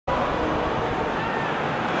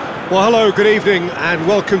Well, hello, good evening, and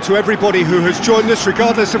welcome to everybody who has joined us,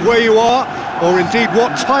 regardless of where you are, or indeed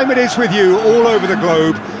what time it is with you all over the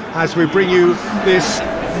globe, as we bring you this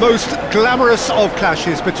most glamorous of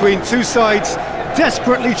clashes between two sides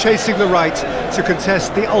desperately chasing the right to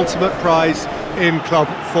contest the ultimate prize in club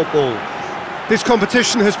football. This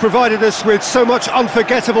competition has provided us with so much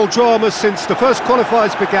unforgettable drama since the first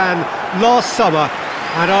qualifiers began last summer,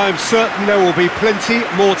 and I am certain there will be plenty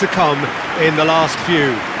more to come in the last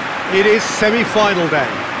few. It is semi-final day.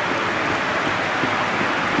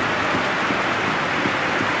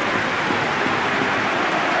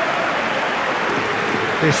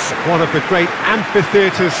 This one of the great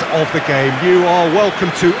amphitheatres of the game. You are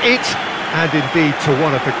welcome to it, and indeed to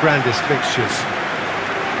one of the grandest fixtures.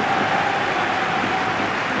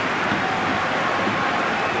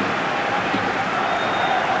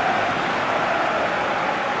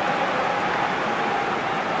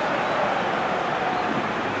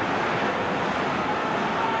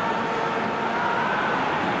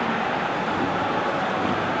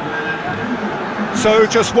 So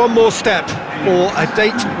just one more step for a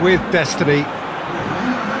date with destiny.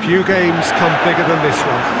 Few games come bigger than this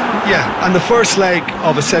one. Yeah, and the first leg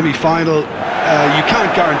of a semi-final, you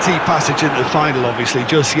can't guarantee passage into the final, obviously,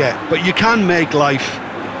 just yet. But you can make life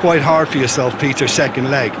quite hard for yourself, Peter,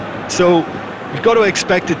 second leg. So you've got to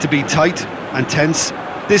expect it to be tight and tense.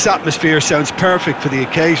 This atmosphere sounds perfect for the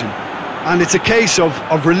occasion. And it's a case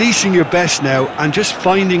of releasing your best now and just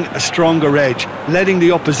finding a stronger edge, letting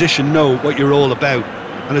the opposition know what you're all about.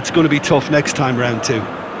 And it's going to be tough next time round too.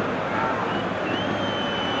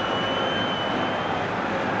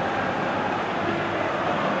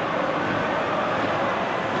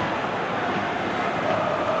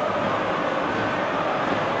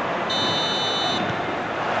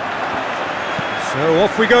 So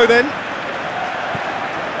off we go then.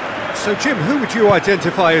 So Jim, who would you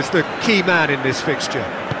identify as the key man in this fixture?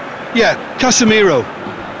 Yeah, Casemiro.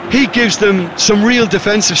 He gives them some real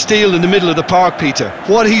defensive steel in the middle of the park, Peter.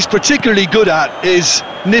 What he's particularly good at is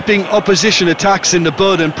nipping opposition attacks in the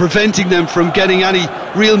bud and preventing them from getting any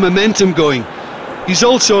real momentum going. He's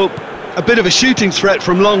also a bit of a shooting threat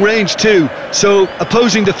from long range too, so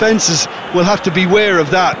opposing defences will have to beware of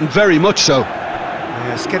that, and very much so.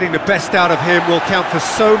 Yes, getting the best out of him will count for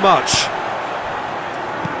so much.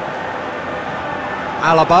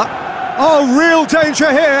 Alaba. Oh, real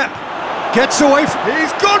danger here. Gets away.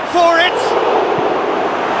 He's gone for it.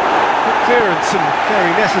 Good clearance and very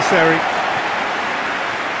necessary.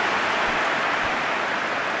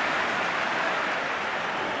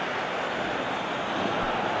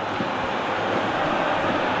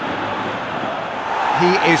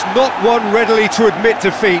 He is not one readily to admit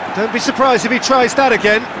defeat. Don't be surprised if he tries that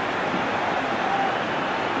again.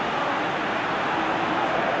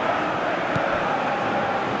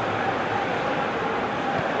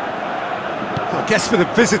 I guess for the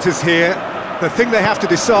visitors here, the thing they have to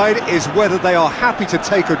decide is whether they are happy to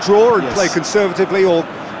take a draw and play conservatively, or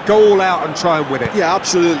go all out and try and win it. Yeah,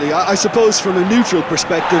 absolutely. I suppose from a neutral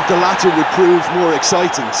perspective, the latter would prove more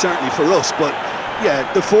exciting, certainly for us. But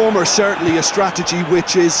yeah, the former certainly a strategy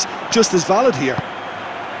which is just as valid here.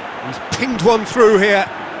 He's pinged one through here.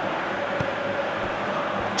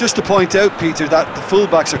 Just to point out, Peter, that the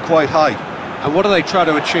fullbacks are quite high. And what do they try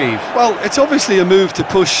to achieve? Well, it's obviously a move to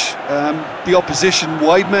push the opposition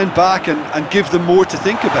wide men back and give them more to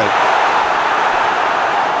think about.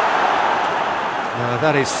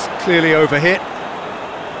 That is clearly overhit.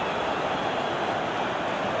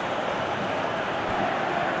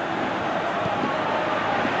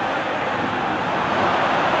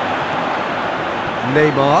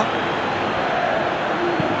 Neymar.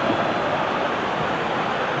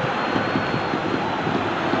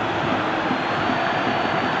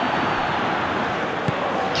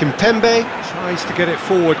 Kimpembe tries to get it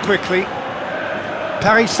forward quickly.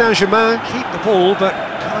 Paris Saint-Germain keep the ball but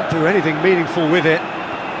can't do anything meaningful with it.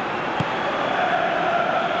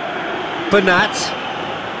 Bernat.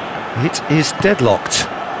 It is deadlocked.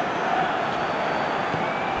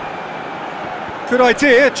 Good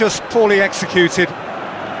idea, just poorly executed.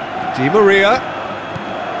 Di Maria.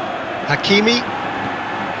 Hakimi.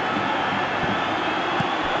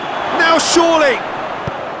 Now surely!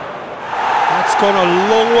 That's gone a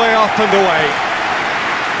long way up and away.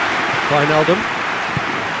 Wijnaldum.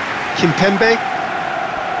 Kimpembe.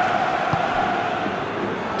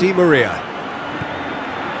 Di Maria.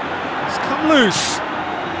 It's come loose.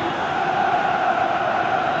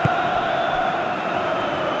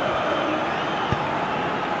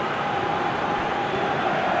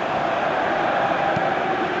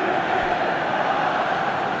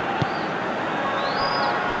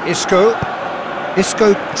 Isco.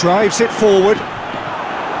 Isco drives it forward.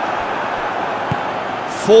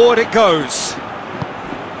 Forward it goes.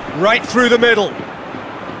 Right through the middle.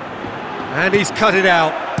 And he's cut it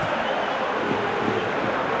out.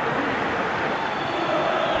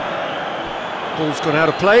 Ball's gone out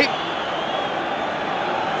of play.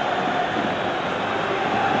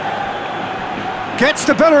 Gets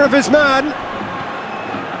the better of his man.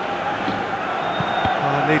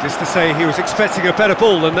 Needless to say, he was expecting a better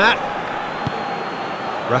ball than that.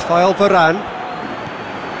 Rafael Varane.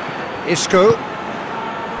 Isco.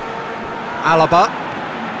 Alaba.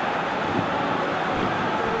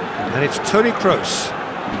 And it's Toni Kroos.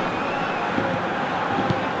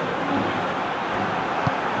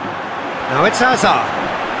 Now it's Hazard.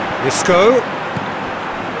 Isco.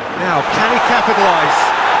 Now, can he capitalise?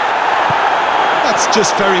 That's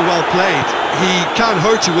just very well played. He can't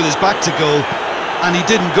hurt you with his back to goal, and he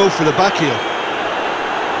didn't go for the back heel.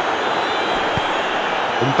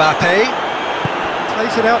 Mbappe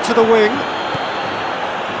plays it out to the wing.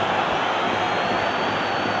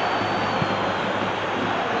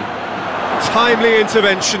 Timely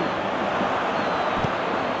intervention.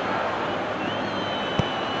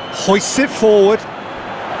 Hoists it forward.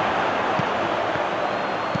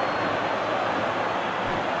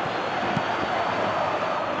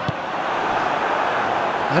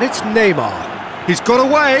 And it's Neymar. He's got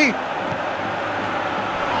away.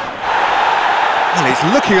 And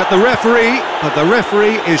he's looking at the referee, but the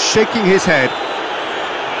referee is shaking his head.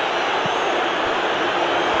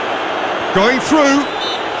 Going through.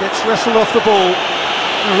 Gets wrestled off the ball.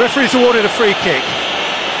 The referee's awarded a free kick.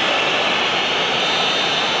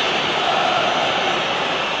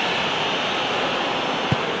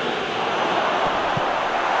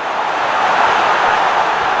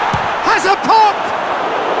 Has a pop!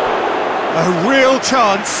 A real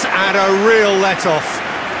chance and a real let-off.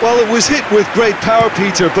 Well, it was hit with great power,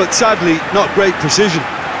 Peter, but sadly not great precision.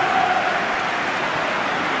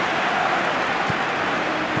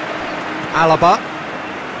 Alaba.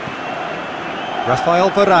 Rafael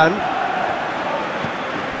Varane.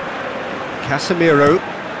 Casemiro.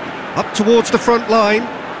 Up towards the front line.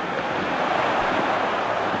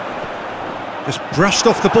 Just brushed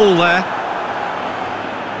off the ball there.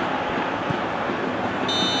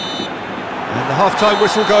 And the half-time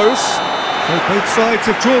whistle goes. So both sides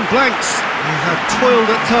have drawn blanks. They have toiled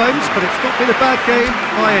at times, but it's not been a bad game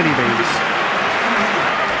by any means.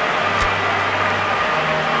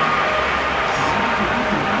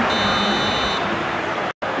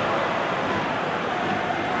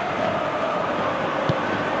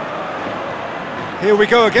 Here we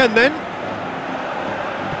go again then.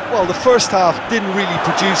 Well, the first half didn't really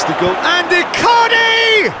produce the goal. And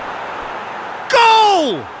Icardi!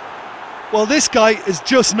 Goal! Well, this guy is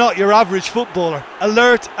just not your average footballer.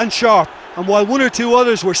 Alert and sharp. And while one or two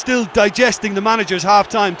others were still digesting the manager's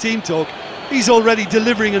half-time team talk, he's already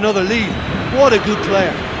delivering another lead. What a good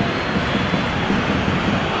player.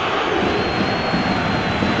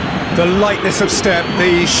 The lightness of step,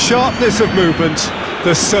 the sharpness of movement,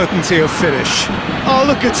 the certainty of finish. Oh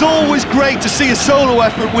look, it's always great to see a solo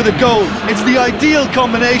effort with a goal. It's the ideal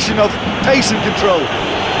combination of pace and control.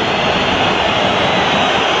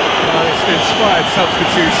 It's an inspired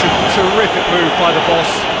substitution, terrific move by the boss.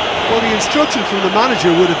 Well, the instruction from the manager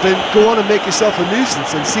would have been, go on and make yourself a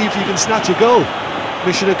nuisance and see if you can snatch a goal.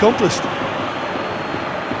 Mission accomplished.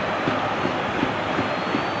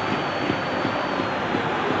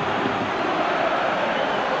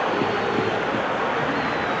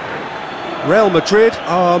 Real Madrid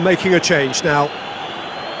are making a change now.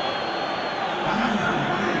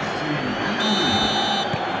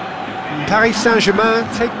 Paris Saint-Germain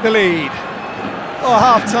take the lead. Oh,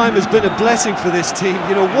 half-time has been a blessing for this team.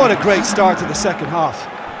 You know, what a great start to the second half.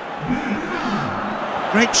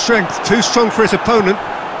 Great strength, too strong for his opponent.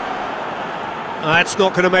 That's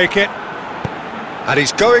not going to make it. And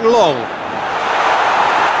he's going long.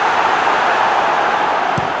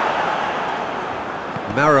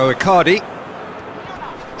 Mauro Icardi.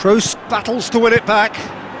 Kroos battles to win it back.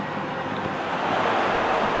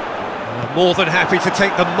 More than happy to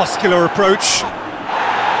take the muscular approach.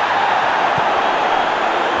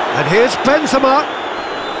 And here's Benzema.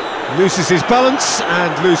 Loses his balance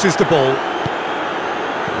and loses the ball.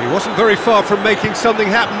 He wasn't very far from making something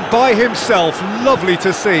happen by himself. Lovely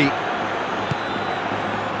to see.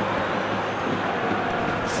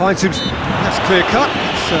 Finds him. That's clear cut.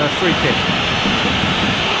 It's a free kick.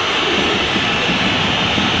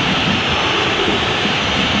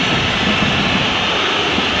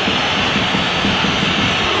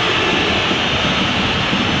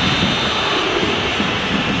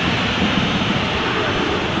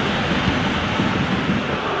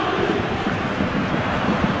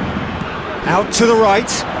 Out to the right.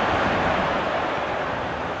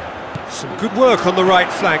 Some good work on the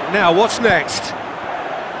right flank. Now, what's next?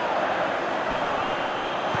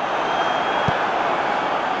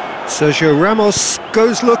 Sergio Ramos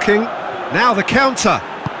goes looking. Now the counter.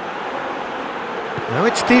 Now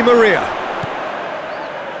it's Di Maria.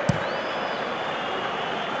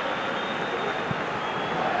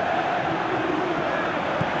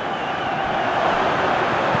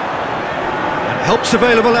 And help's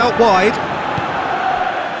available out wide.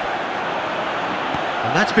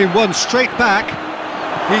 And that's been won straight back.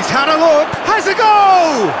 He's had a look. Has a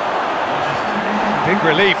goal! Big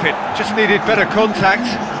relief, it just needed better contact.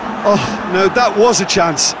 Oh, no, that was a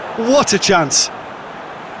chance. What a chance.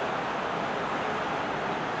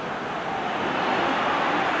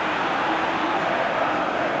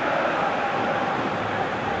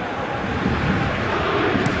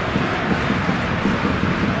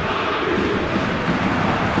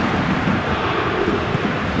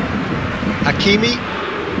 Hakimi,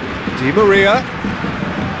 Di Maria,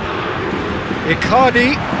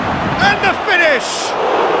 Icardi, and the finish!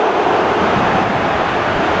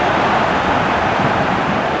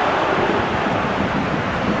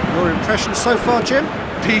 Your impression so far, Jim?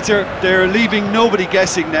 Peter, they're leaving nobody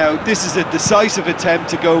guessing now. This is a decisive attempt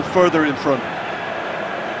to go further in front.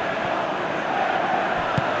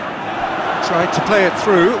 Tried to play it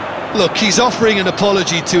through. Look, he's offering an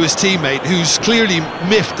apology to his teammate, who's clearly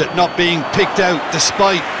miffed at not being picked out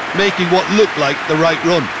despite making what looked like the right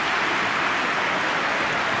run.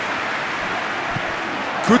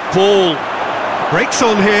 Good ball. Breaks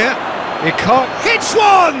on here. It can't. Hits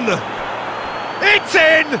one! It's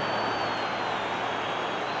in!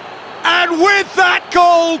 And with that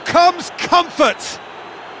goal comes comfort.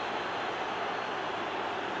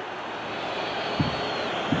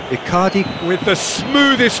 Icardi with the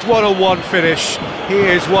smoothest one-on-one finish. He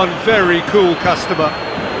is one very cool customer.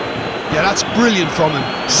 Yeah, that's brilliant from him.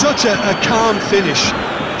 Such a calm finish.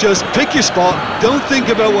 Just pick your spot, don't think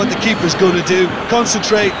about what the keeper's going to do,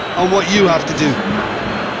 concentrate on what you have to do.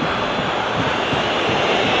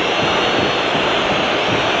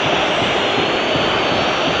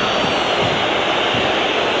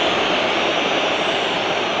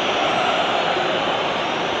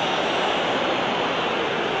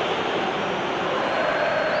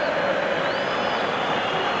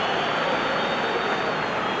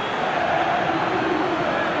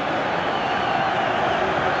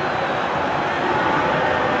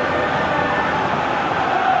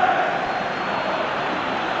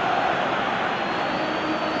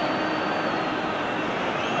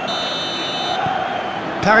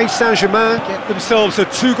 Paris Saint-Germain get themselves a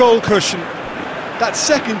 2-goal cushion. That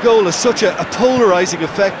second goal has such a polarising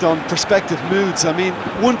effect on prospective moods. I mean,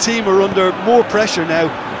 one team are under more pressure now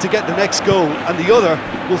to get the next goal, and the other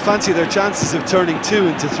will fancy their chances of turning 2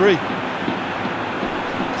 into 3.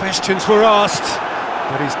 Questions were asked,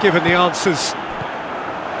 but he's given the answers.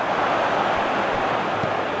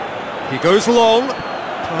 He goes long.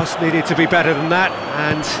 Pass needed to be better than that,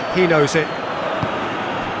 and he knows it.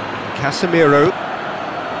 Casemiro.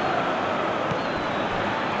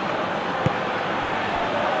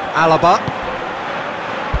 Alaba.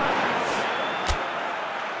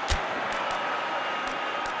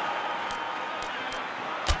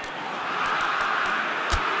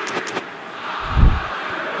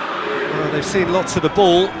 Well, they've seen lots of the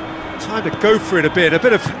ball. Time to go for it a bit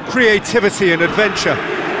of creativity and adventure.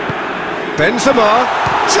 Benzema.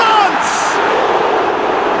 Chance!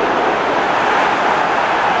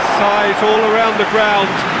 Size all around the ground.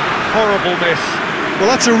 Horrible miss. Well,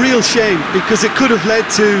 that's a real shame, because it could have led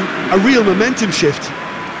to a real momentum shift.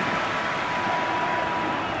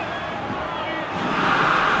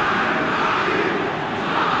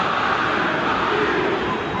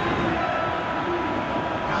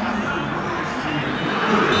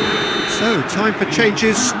 So, time for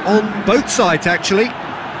changes on both sides, actually.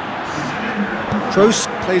 Kroos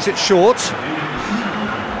plays it short.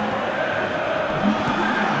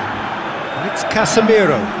 And it's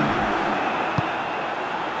Casemiro.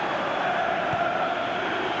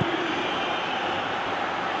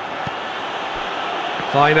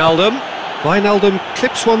 Wijnaldum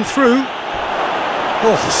clips one through.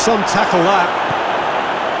 Oh, some tackle that.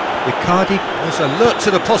 Icardi was alert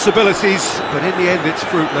to the possibilities, but in the end it's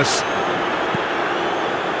fruitless.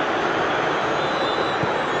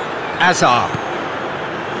 Azar.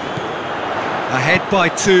 Ahead by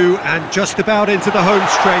 2 and just about into the home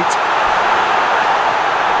straight.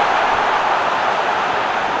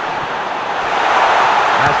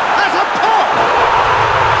 Has a pop!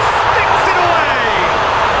 Sticks it away!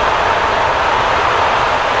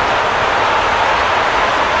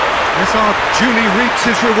 Yes, Neymar duly reaps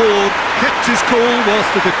his reward, kept his cool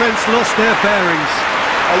whilst the defence lost their bearings.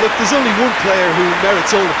 Oh, look, there's only one player who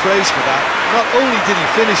merits all the praise for that. Not only did he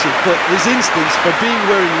finish it, but his instincts for being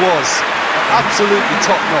where he was are absolutely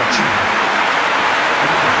top-notch.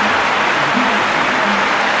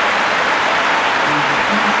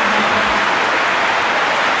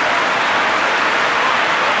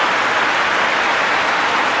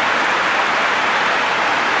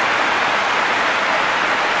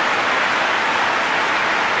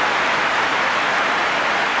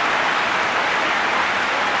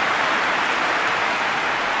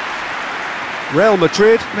 Real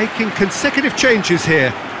Madrid making consecutive changes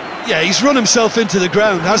here. Yeah, he's run himself into the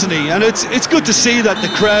ground, hasn't he? And it's good to see that the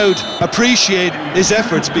crowd appreciate his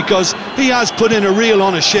efforts, because he has put in a real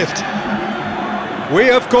honest shift. We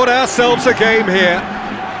have got ourselves a game here.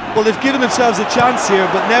 Well, they've given themselves a chance here,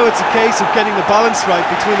 but now it's a case of getting the balance right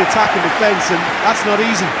between attack and defence, and that's not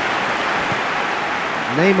easy.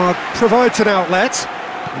 Neymar provides an outlet.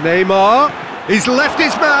 Neymar, he's left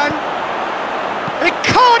his man.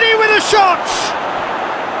 Icardi with a shot!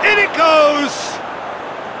 In it goes!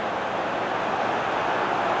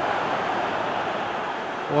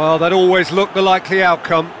 Well, that always looked the likely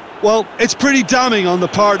outcome. Well, it's pretty damning on the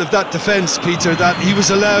part of that defence, Peter, that he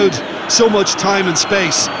was allowed so much time and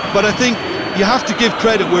space. But I think you have to give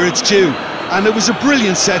credit where it's due, and it was a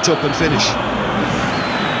brilliant set-up and finish.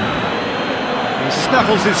 He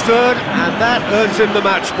snaffles his third, and that earns him the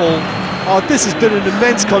match ball. Oh, this has been an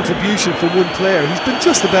immense contribution from one player. He's been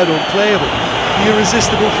just about unplayable. The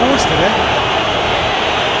irresistible force today.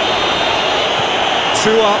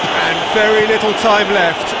 2 up and very little time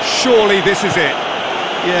left. Surely this is it.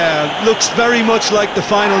 Yeah, looks very much like the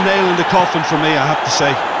final nail in the coffin for me, I have to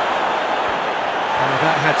say. Oh,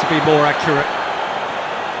 that had to be more accurate.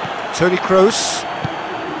 Toni Kroos.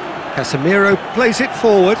 Casemiro plays it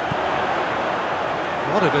forward.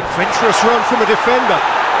 What an adventurous run from a defender.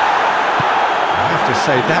 I have to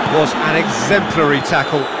say, that was an exemplary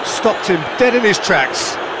tackle. Stopped him dead in his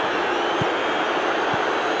tracks.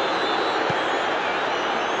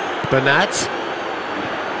 Bernat.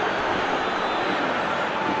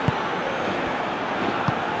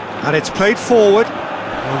 And it's played forward.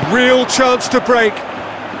 A real chance to break.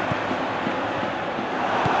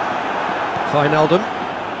 Wijnaldum.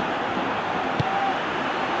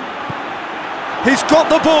 He's got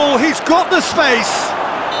the ball, he's got the space.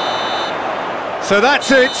 So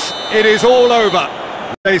that's it, it is all over.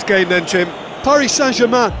 Today's game then, Jim. Paris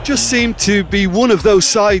Saint-Germain just seem to be one of those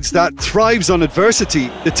sides that thrives on adversity.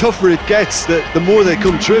 The tougher it gets, the more they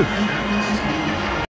come through.